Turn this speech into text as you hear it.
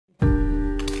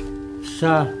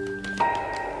Isa.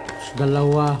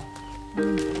 Dalawa.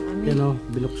 Marami. Yan o,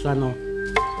 binuksan o.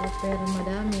 Super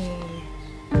madami.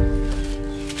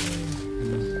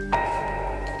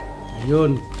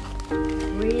 Ayun.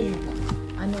 Read.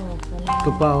 Ano?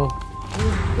 Ito pa o.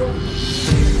 Read book.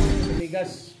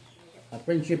 Bigas. A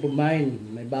friendship of mine.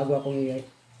 May bago akong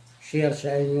i-share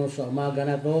sa inyo sa umaga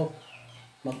na to.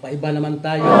 Magpaiba naman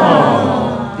tayo.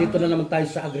 Dito na naman tayo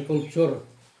sa agriculture.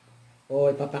 O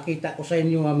ipapakita ko sa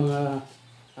inyo ang mga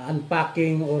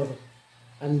unpacking or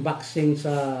unboxing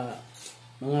sa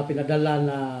mga pinadala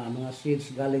na mga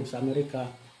seeds galing sa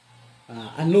Amerika.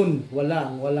 Anon,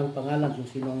 walang pangalan kung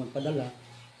sino ang nagpadala.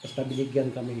 Basta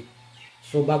binigyan kami.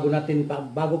 So bago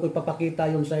ko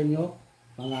ipapakita yun sa inyo,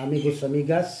 mga amigos,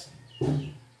 amigas.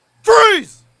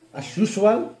 Freeze! As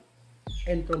usual,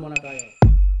 intro muna tayo.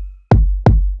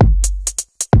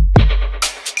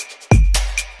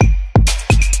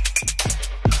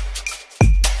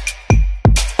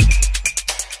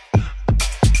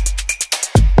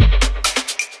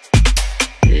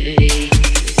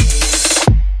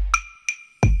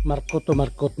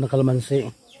 Markot na kalamansi.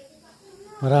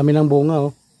 Marami ng bunga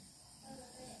oh.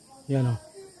 Yan oh.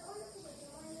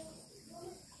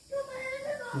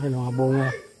 Yan mga bunga.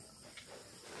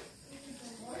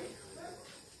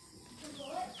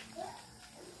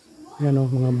 Yan oh,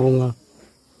 mga bunga.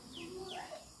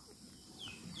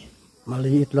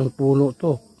 Maliit lang puno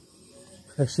to.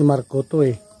 Kasi Marco to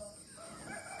eh.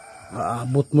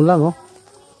 Aabot mo lang oh.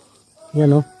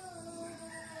 Yan oh.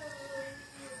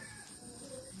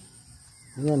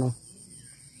 Yan o.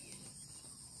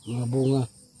 Mga bunga.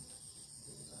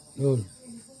 Yun.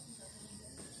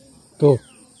 Ito.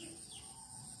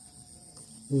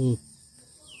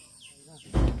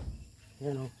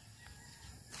 Yan o.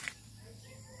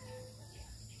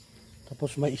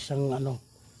 Tapos may isang ano.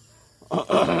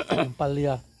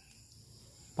 Palya.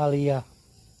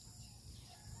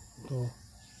 Ito.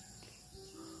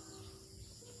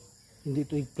 Hindi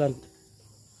ito eggplant.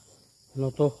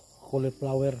 Ano to?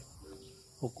 Cauliflower.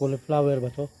 O cauliflower ba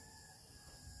to?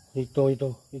 Ito,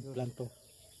 eggplant to.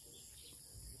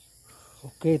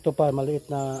 Okay, ito pa, maliit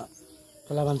na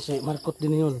kalamansi. Markot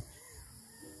din yun.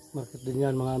 Markot din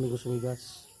yan, mga amigos,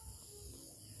 amigas.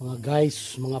 Mga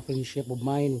guys, mga friendship of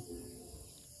mine.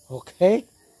 Okay?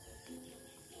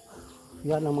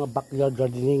 Yan ang mga backyard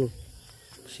gardening.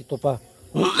 Kasi ito pa,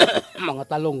 mga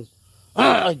talong.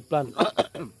 Eggplant.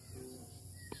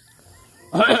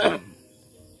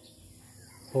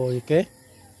 Okay?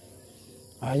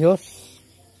 Ayos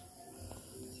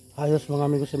mga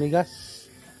amigos amigas,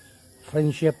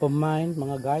 friendship of mine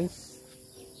mga guys.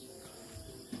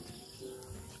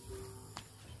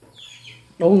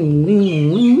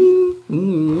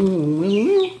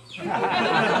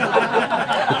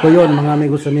 Ito yun mga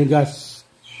amigos amigas,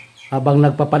 habang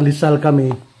nagpapandisal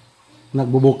kami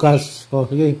nagbubukas.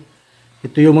 Sige,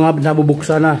 ito yung mga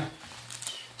nabubuksan na.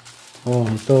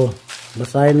 Ito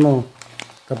basahin mo.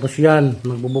 Tapos yan,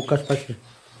 magbubukas pa siya.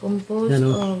 Compost yan,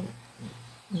 of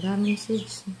daming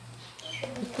seeds.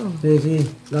 Ito. Sige.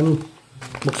 Ganun.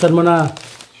 Buksan mo na.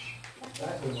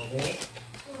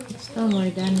 Basta more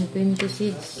than 20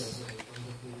 seeds.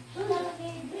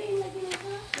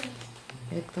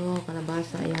 Ito,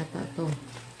 kalabasa yata to.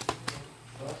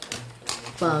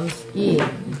 Pumpkin.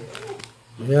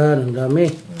 Ayan, ang dami.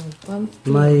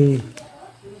 Pumpkin. May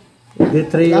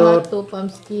beetroot. Lahat to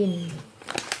pumpkin.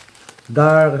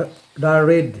 Dark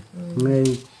red.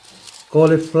 May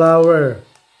cauliflower.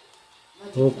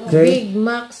 Okay. Big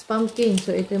Max pumpkin.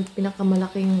 So ito yung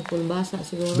pinakamalaking kulbasa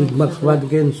siguro. Big Max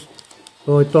pumpkins.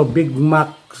 So ito Big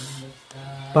Max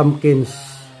pumpkins.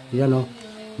 Yan o.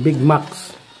 Big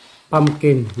Max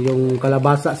pumpkin. Yung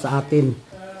kalabasa sa atin.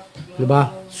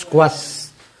 Diba?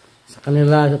 Squash. Sa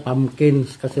kanila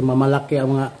pumpkins. Kasi mamalaki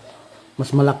ang mga,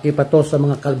 mas malaki pa to sa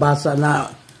mga kalabasa na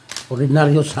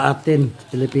ordinaryo sa atin,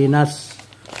 Pilipinas.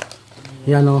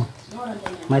 Yan o.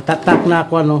 May tatak na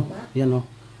ako ano. Yan o.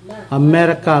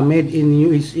 America, made in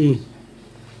USA.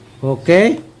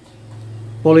 Okay?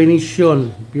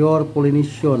 Polynesian, pure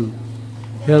Polynesian.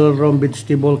 Hellrom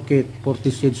vegetable kit,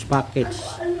 40 seeds packets.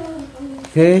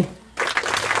 Okay?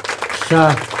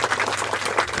 Isa.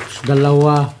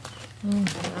 Dalawa.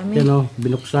 Yan o,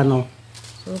 binuksan o.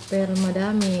 Super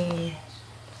madami.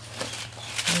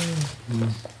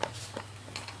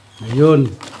 Ayun.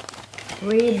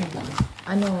 Read.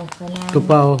 Ano? Ito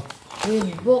pa o. Read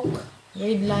book.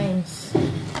 Read lines.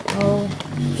 How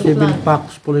to 7 plant.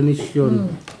 packs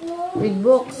Polynesian. Read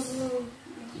books.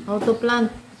 How to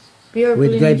plant. Pure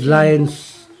With Polynesian.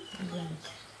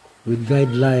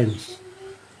 guidelines.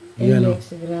 Ayan o.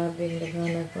 Index. Grabe.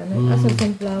 Naghanap ko. Asan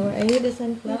sunflower? Ayun, the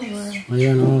sunflower.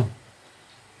 Ayan o.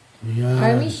 Our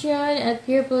Yan. mission at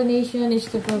Pure Pollination is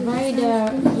to provide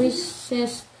a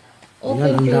recessed Yan,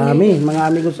 open ang dami. Mga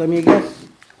amigos, amigas.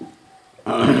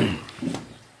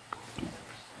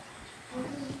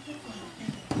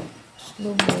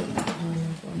 slow boil.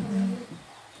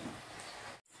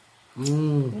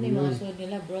 Ano yung mga sunod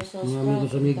nila? Brussels Mga sprout.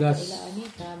 amigos, amigas. Ilaan ni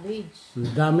cabbage.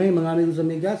 Ang dami, mga amigos,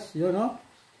 amigas. Yun, no?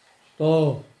 To.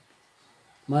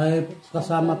 May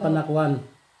kasama pa na kuwan.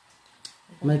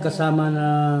 May kasama na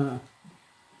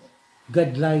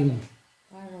guideline.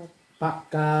 Carrot.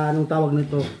 Anong tawag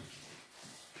nito?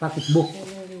 Pocketbook.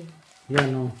 Celery. Yan,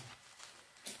 no?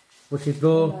 Tapos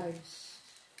ito, Collards.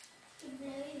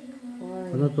 Corn.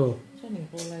 ano to? Saan yung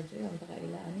collards? Ayun,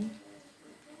 pakailaan ni.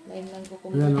 Lain lang ko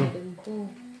kung Yan, magkakadun to.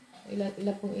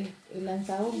 Ilan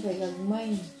tawag kay gagmay.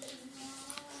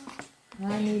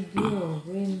 Honeydew.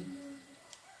 Green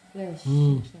flesh.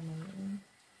 Sama yun.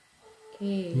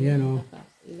 Okay. Yan, oh.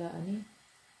 Ilaan ni.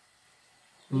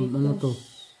 Ano to?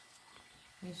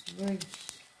 Icebergs.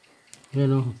 Yan,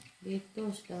 no?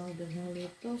 Litos. Tawag doon ng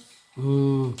litos.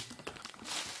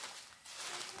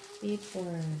 Pepper.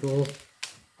 Ito.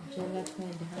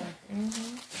 Jalapeno half.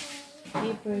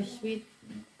 Pepper, sweet.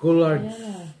 Collards.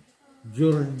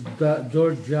 Yellow.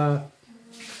 Georgia.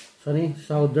 Sani?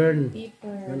 Southern.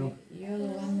 Pepper. Ano?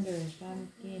 Yellow wonder.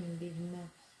 Pumpkin. Big Mac.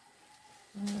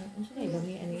 Ano siya kayo?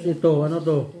 Ano yun? Ito, ano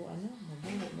to? Ito, ano?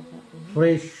 Mabalik. Baka ito.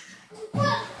 Fresh.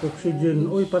 Oxygen.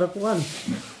 Uy, para kuan.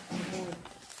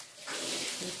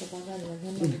 Ito bagal.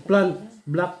 Eggplant.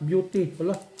 Black Beauty.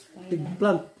 Wala.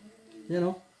 Eggplant. Yan,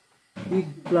 no?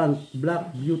 Eggplant.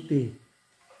 Black Beauty.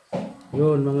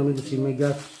 Yun, mga amigos, si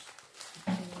Megas.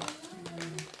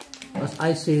 As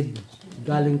I said,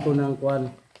 galing to ng kuan.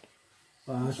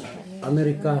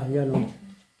 Amerika. Yan, no?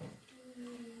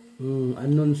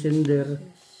 Unknown sender.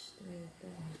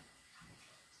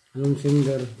 Unknown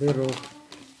sender. Pero,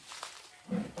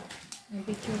 May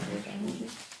picture po. Ano siya?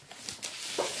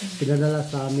 pinadala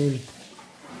sa amin.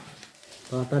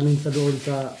 Patanim sa doon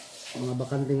sa mga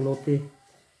bakanting lote.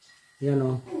 Yan,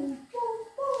 o.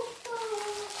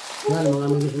 Yan, mga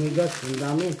amigos migas. Ang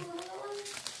dami.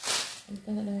 Ito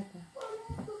na daw pa.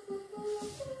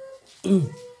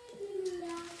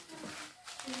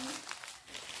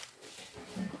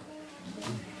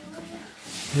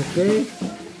 Okay.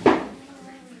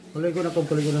 Kulay ko na kung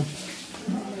kulay ko na.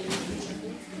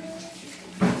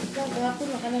 Ikaw, kahapon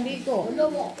makanaligo. Wala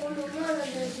mo ako naman,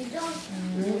 nandiyan si John.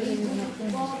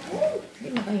 Hindi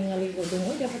makahingaligo doon.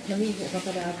 O, dapat naligo ka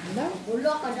kada daw.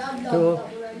 Wala ka na, So, daw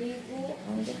ako naligo.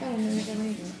 Ang ito pa, hindi ka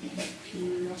naligo.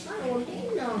 Nakaroon din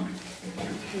na.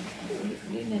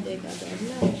 Hindi na dahil kada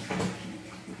adlaw.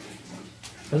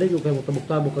 Kulay ko kayo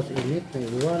tabok-tabok kasi init. May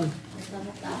iwan.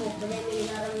 Tabok-tabok, wala may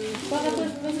inaramit. Baka to,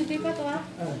 positive pa to ha?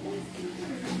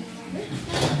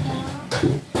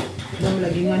 Daw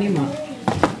lagi nga ni ma.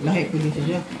 Lahi ko din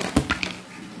siya.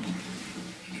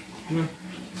 Na.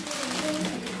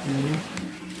 Ano?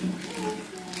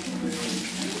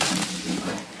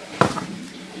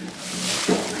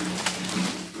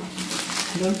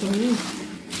 Dan pa niyo.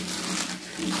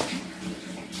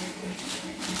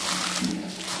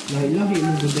 Lahi-lahi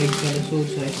mo gudeg ka na soul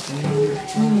sa ito.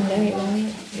 Lahi.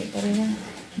 Hindi pa rin na.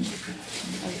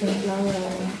 Ang sunflower.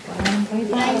 Parang kahit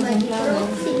Ay, ang sunflower.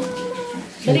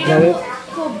 Dali na Sunflower.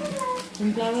 po.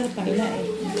 Sunflower pa ila eh.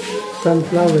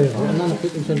 Sunflower. Ano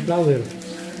nakita yung sunflower?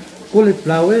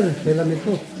 Cauliflower. Kailan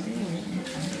ito?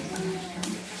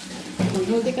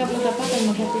 Mag-multi ka pa dapat ay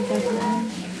maghatid ka saan.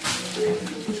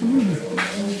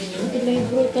 Ito lang yung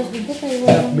prutas dito tayo.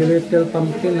 Jack Little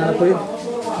Pumpkin. Ano po yun?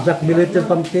 Jack Little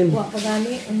Pumpkin. Huwag pa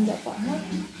gani. Ang dapa ha.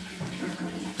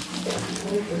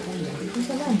 Ang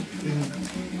saman.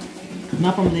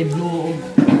 Napamday blue og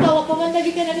Ikaw, wag pa man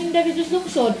lagi ka na ninda dito sa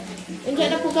lungsod. Andiyan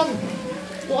na po kang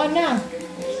tuan na.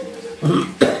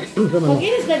 Ano sa man? Pag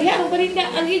inis na diha, ang parinda,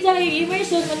 ang isa lang yung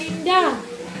immersion, maninda.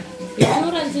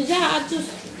 Isuran siya, atos,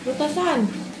 rutasan.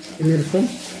 Emerson?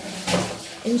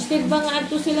 Instead ba nga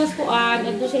ato sila sa kuan,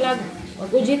 ato sila,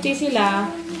 mag-UGT sila,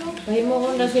 kahimo ko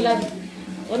na sila,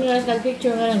 kung na sa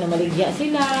picture nga na, maligya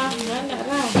sila, nga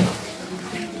ra.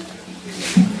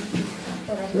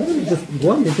 Just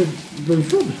buwan. Ito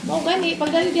lunsod. Mao gani, pag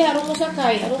dali diha, arong mo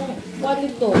sakay, arong kuan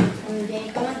dito. Hindi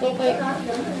ka man Ito kay, ano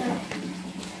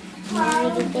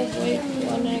dito kay,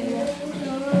 kuan na yung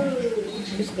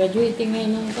just graduating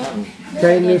ngayon ng ka.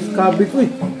 Chinese cabbage. Uy,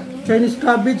 Chinese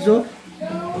cabbage, oh.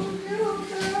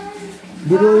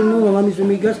 Biruin mo, mga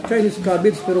misumigas, Chinese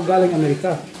cabbage, pero galing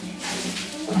Amerika.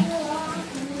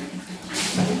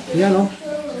 Yan, oh.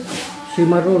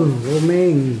 Cimarron,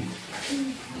 romaine.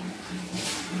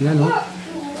 Yan, oh.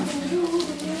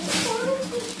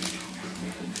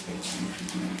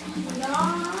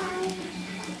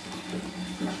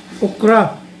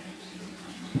 Okra.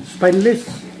 Spineless.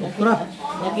 Okra.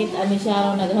 Nakita ni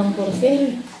Sharon naghang for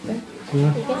sale. Yeah.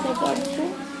 Ika sa ano ko?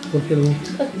 Kurtil mo.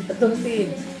 Itong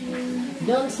seeds.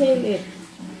 Don't sell it.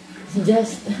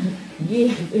 Just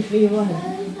give if you want.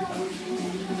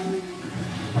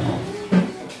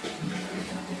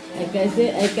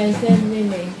 I can send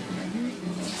mini.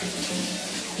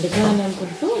 Di ka naman po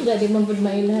to. Di man po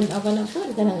mailahan ako na po.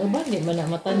 Di ka nang uban. Di man na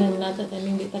matanang natin.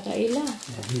 Taning di ta kaila.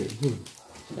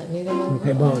 Tani naman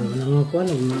Okay ba? Wala nga ko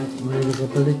ano. May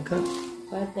kapalit ka.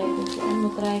 patay ko po. Ano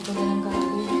try ko na ng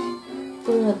karabi.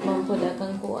 Tungat man po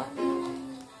dakang kuan.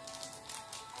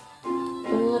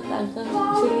 Tungat ang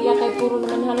silya kay puro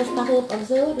naman halos takot. Ang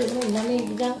sir. Di naman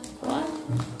lamig dyan. Kuan.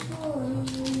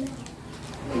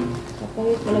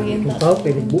 Kapalit palagi yung Ikaw,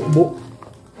 pwede bukbuk.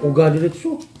 Uga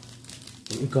diretso.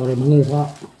 Ikaw rin manguha.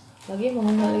 lagi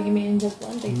mga lagi may enjoy po.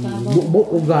 Antay sabaw. Bukbuk,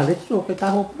 uga diretso. Kay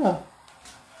taho pa.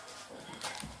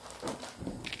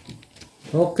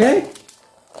 Okay?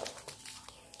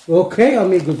 Okay,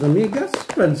 amigos, amigas.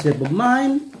 Friendship of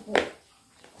mine.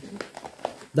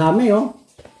 Dami, oh.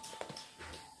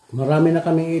 Marami na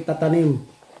kami itatanim.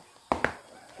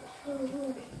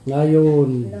 Ngayon.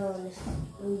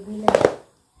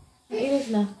 Iris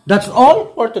na. That's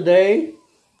all for today.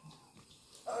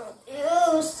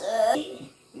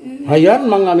 Ayan,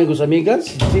 mga amigos,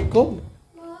 amigas. Jacob.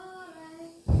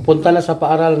 Punta na sa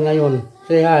paaral ngayon.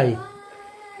 Say hi.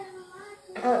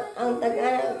 Ang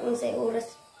tag-anak kung sa oras,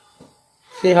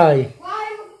 Say hi.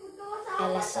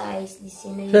 alas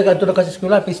 6:19. Say, ganito na kasi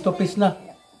eskwela. Face to face na.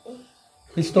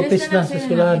 Face to face na sa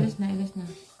eskwelahan. Iris na.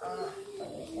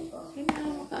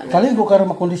 Kaligo ka rin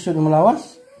makondisyon yung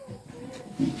malawas?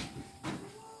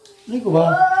 Ligo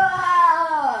ba?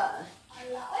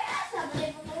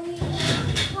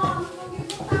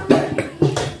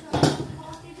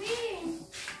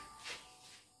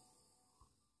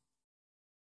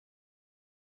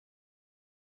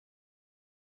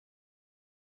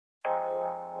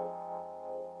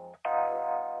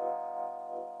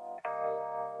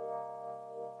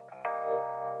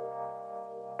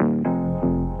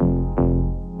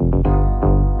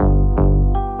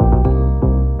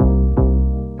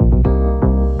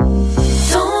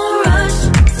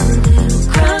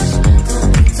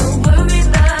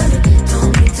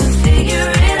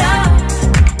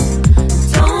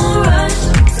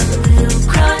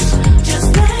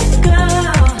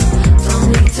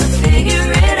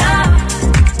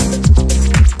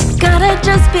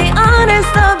 Just be honest,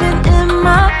 I've been in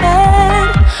my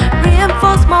head.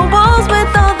 Reinforce my walls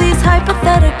with all these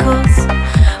hypotheticals.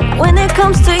 When it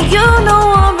comes to you, no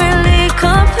one really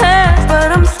compares.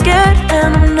 But I'm scared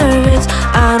and I'm nervous.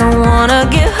 I don't wanna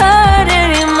get hurt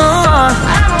anymore.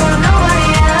 I don't want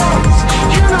nobody else.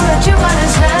 You know that you got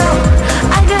as hell.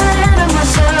 I got ahead of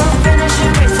myself.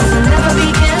 Finishing races and never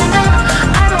begin.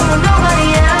 I don't want nobody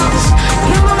else.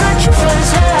 You know that you feel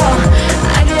as hell.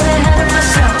 I get ahead of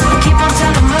myself. Keep on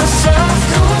telling myself,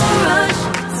 don't rush.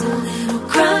 It's a little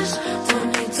crush. Don't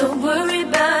need to worry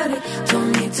about it. Don't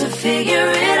need to figure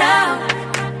it out.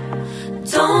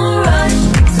 Don't rush.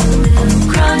 It's a little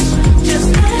crush. Just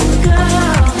let go.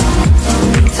 Don't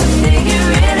need to figure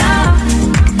it out.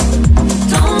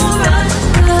 Don't rush.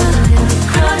 A little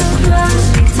crush. Don't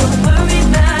need to worry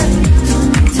about it. Don't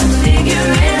need to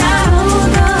figure it out.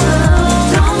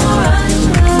 Don't rush.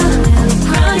 A little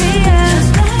crush. Just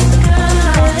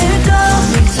let go.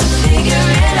 Figure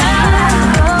it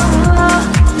out.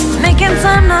 Making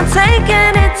time, not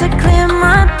taking it to clear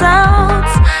my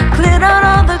doubts. Cleared out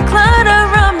all the clutter,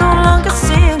 I'm no longer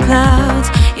seeing clouds.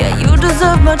 Yeah, you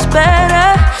deserve much better.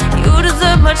 You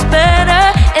deserve much better.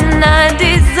 And I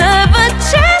deserve a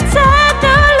chance at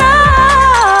new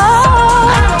love.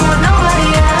 I don't want nobody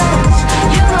else.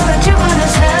 You know that you want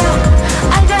as hell.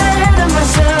 I got ahead of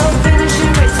myself.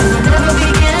 Finishing races will never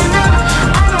begin.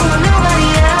 I don't want nobody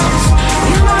else.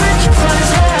 You know that you feel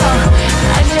as hell.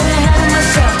 I get ahead of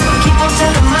myself. Keep on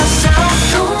telling myself,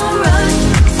 don't rush.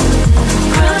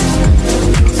 Crush.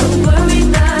 Don't worry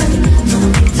about it.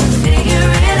 Don't need to figure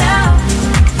it out.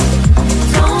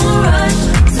 Don't rush.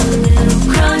 It's a little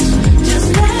crush. Just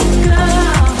let go.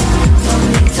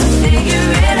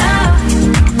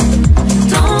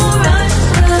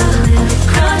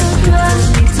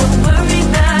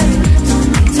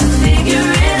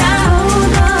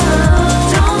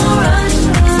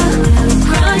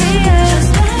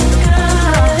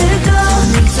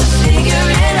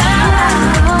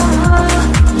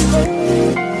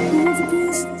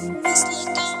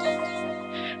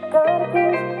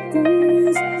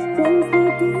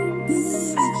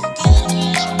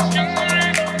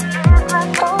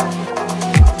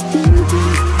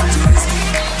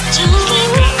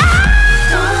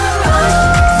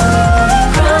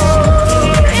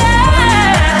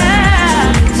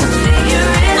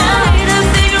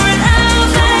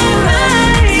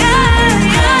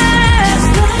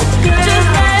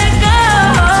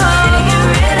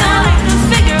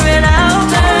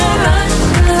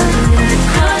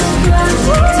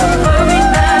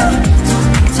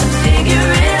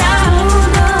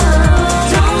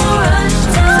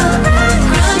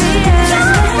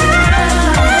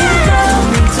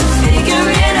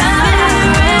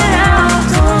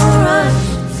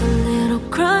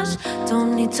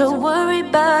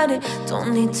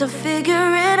 don't need to figure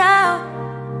it out.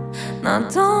 Now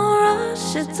don't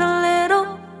rush, it's a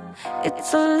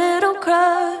little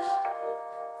crush.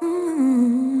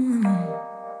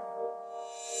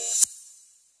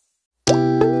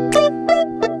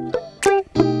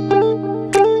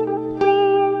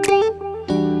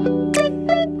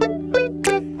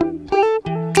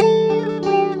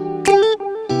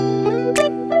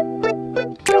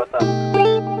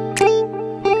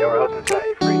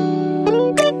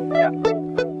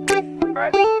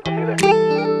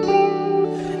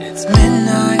 It's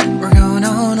midnight, we're going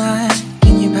all night.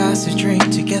 Can you pass a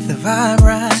drink to get the vibe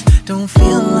right? Don't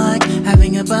feel like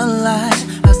having a Bud Light.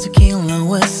 How's tequila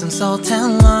with some salt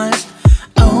and lime?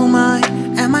 Oh my,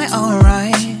 am I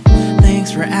alright?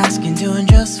 Thanks for asking, doing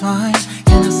just fine.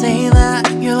 Can I say that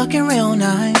you're looking real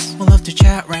nice? We'll love to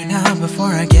chat right now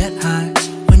before I get high.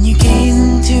 When you gaze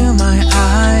into my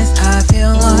eyes, I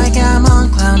feel like I'm on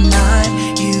cloud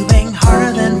nine. You bang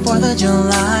harder than 4th of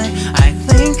July. I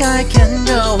think I can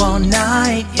go all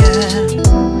night, yeah.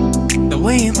 The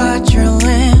way you bite your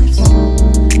lips,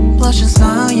 blush and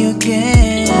smile you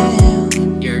give,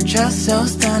 you're just so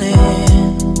stunning.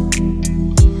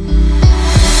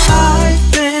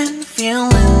 I've been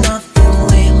feeling nothing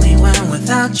lately when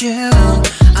without you.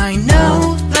 I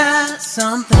know that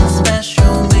something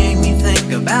special made me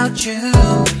think about you.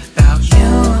 About you,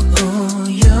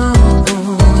 you,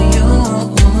 you.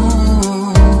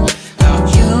 About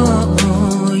you,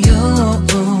 you,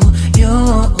 you.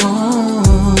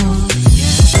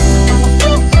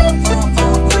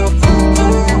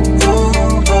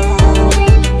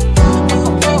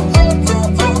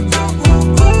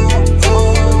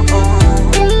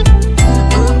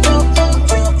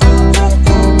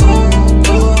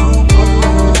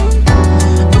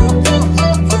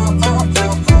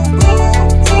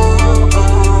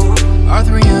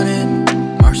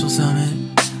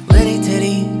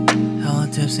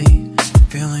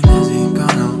 Feeling dizzy,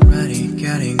 gone already,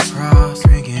 getting cross,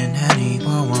 drinking Henny,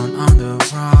 pour one on the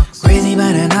rocks. Crazy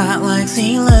but not like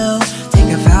CeeLo.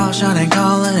 Take a foul shot and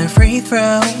call it a free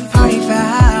throw. Party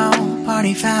foul,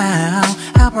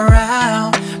 help her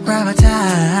out, grab a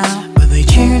towel. But they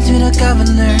cheered to the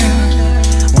governor,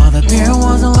 while the beer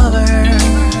was a lover.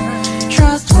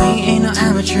 Trust me, ain't no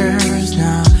amateurs,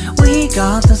 nah, we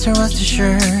got this, so rest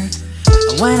assured.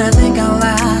 When I think out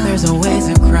loud, there's always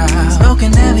a crowd,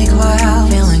 smoking heavy cloud,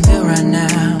 feeling good right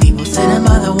now. People sitting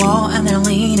by the wall and they're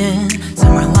leaning,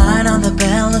 some are lying on the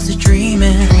bed, lucid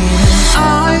dreaming.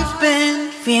 I've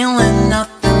been feeling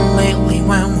nothing lately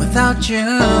when without you.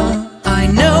 I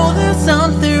know that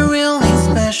something really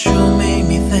special made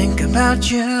me think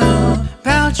about you.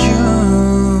 About you,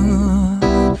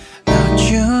 about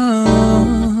you.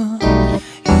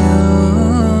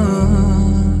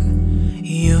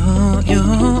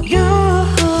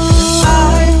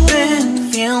 I've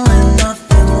been feeling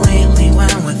nothing lately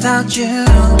when without you.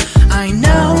 I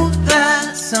know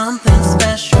that something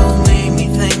special made me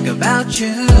think about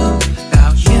you.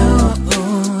 About you,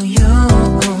 you,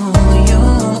 you.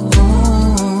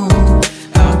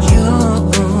 About you,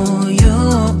 you,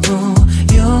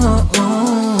 you.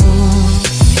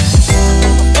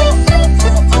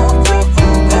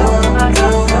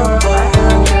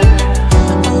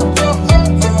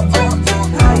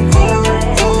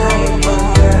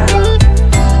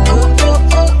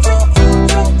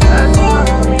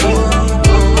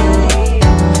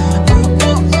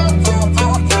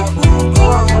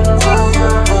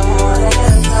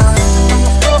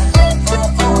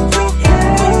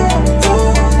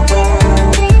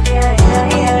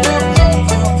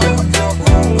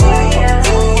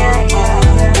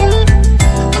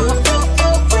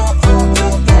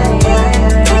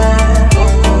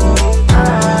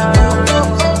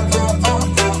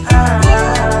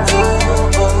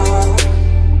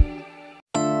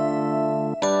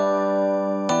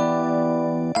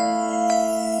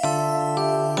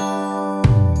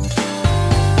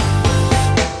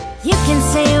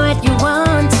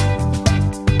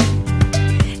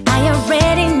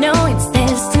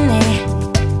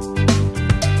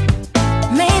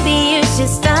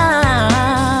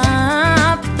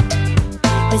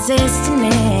 Resisting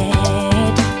it.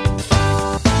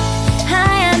 I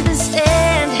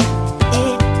understand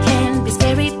it can be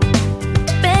scary,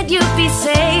 but you'd be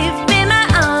safe in my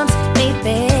arms,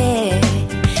 baby.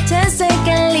 Just take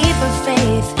a leap of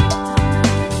faith.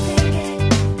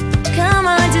 Come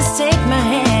on, just take my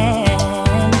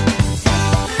hand.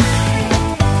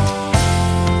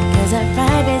 'Cause our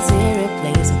vibe is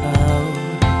irreplaceable.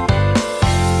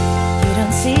 You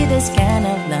don't see this kind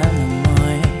of love no more.